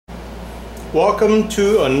Welcome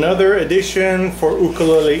to another edition for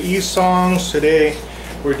Ukulele eSongs. Today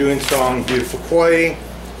we're doing song Beautiful Kauai.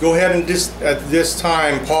 Go ahead and at this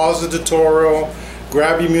time pause the tutorial,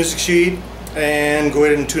 grab your music sheet, and go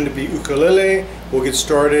ahead and tune the ukulele. We'll get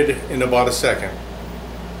started in about a second.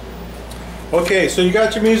 Okay, so you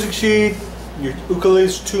got your music sheet, your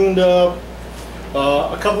ukulele's tuned up.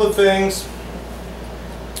 A couple of things.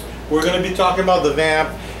 We're going to be talking about the vamp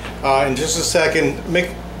in just a second.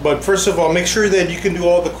 But first of all, make sure that you can do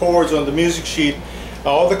all the chords on the music sheet.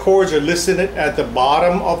 All the chords are listed at the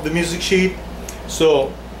bottom of the music sheet.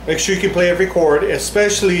 So make sure you can play every chord,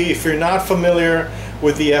 especially if you're not familiar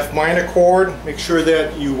with the F minor chord. Make sure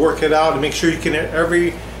that you work it out and make sure you can hit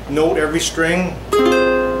every note, every string.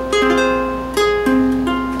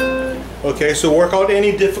 Okay, so work out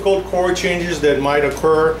any difficult chord changes that might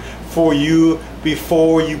occur for you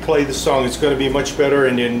before you play the song. It's going to be much better,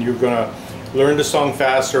 and then you're going to learn the song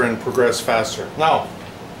faster and progress faster. Now,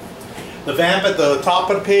 the vamp at the top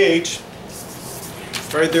of the page,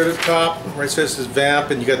 right there at the top, where it says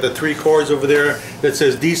vamp, and you got the three chords over there that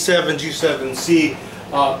says D7, G7, C.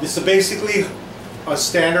 This is basically a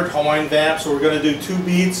standard Hawaiian vamp, so we're going to do 2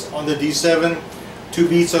 beats on the D7, 2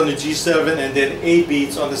 beats on the G7, and then 8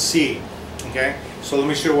 beats on the C. Okay, so let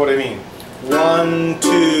me show you what I mean. 1,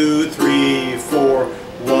 2, 3, 4.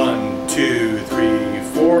 1, 2, 3,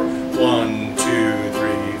 4. 1, 2,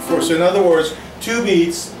 3, 4. So in other words, 2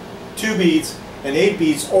 beats, and 8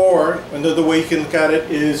 beats, or another way you can look at it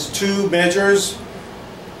is 2 measures,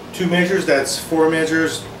 that's 4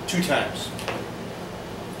 measures, 2 times.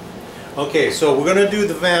 Okay, so we're going to do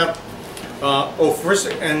the vamp.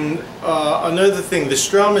 Another thing, the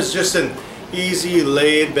strum is just an easy,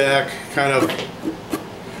 laid back kind of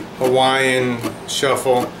Hawaiian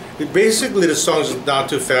shuffle. Basically the song's not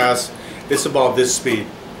too fast, it's about this speed.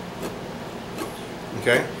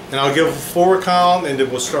 Okay, and I'll give a 4 count and then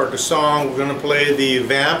we'll start the song. We're going to play the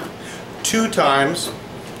vamp 2 times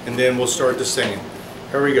and then we'll start the singing.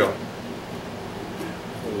 Here we go.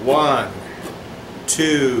 1,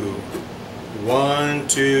 2, 1,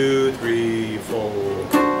 2, 3, 4.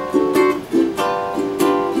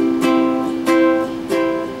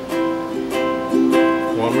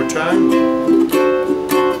 One more time.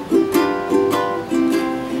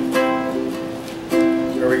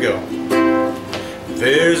 Here we go.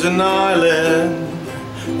 There's an island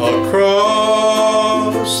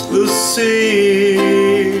across the sea,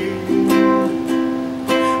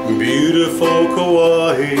 beautiful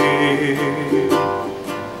Kauai,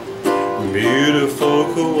 beautiful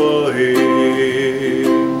Kauai,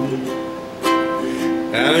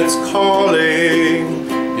 and it's calling,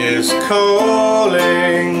 yes,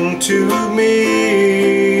 calling to me,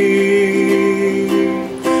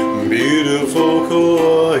 beautiful Kauai.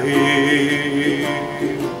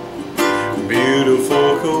 Beautiful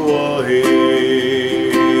Kauai.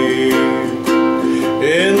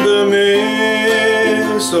 In the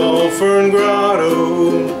midst of Fern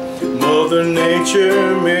Grotto, Mother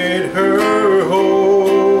Nature made her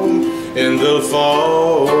home. In the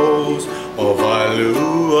falls of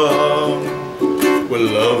Ailua, where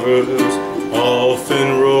lovers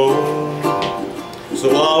often roam. So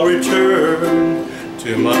I'll return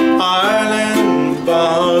to my island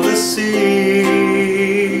by the sea.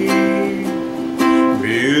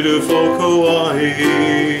 Beautiful Kauai,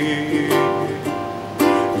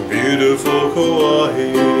 beautiful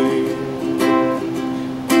Kauai,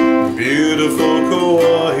 beautiful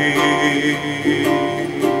Kauai,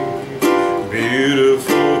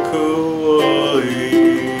 beautiful Kauai.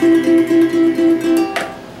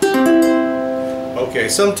 Okay,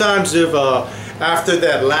 sometimes if after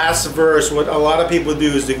that last verse, what a lot of people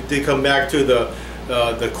do is they come back to the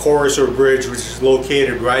chorus or bridge, which is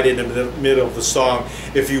located right in the middle of the song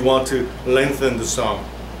if you want to lengthen the song.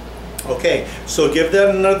 Okay, so give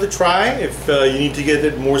that another try if you need to get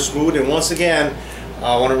it more smooth. And once again,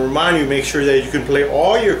 I want to remind you, make sure that you can play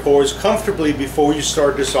all your chords comfortably before you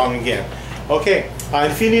start the song again. Okay,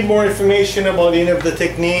 if you need more information about any of the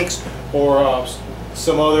techniques or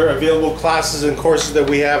some other available classes and courses that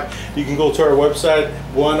we have, you can go to our website,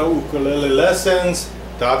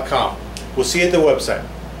 buonaukulelelessons.com. We'll see you at the website.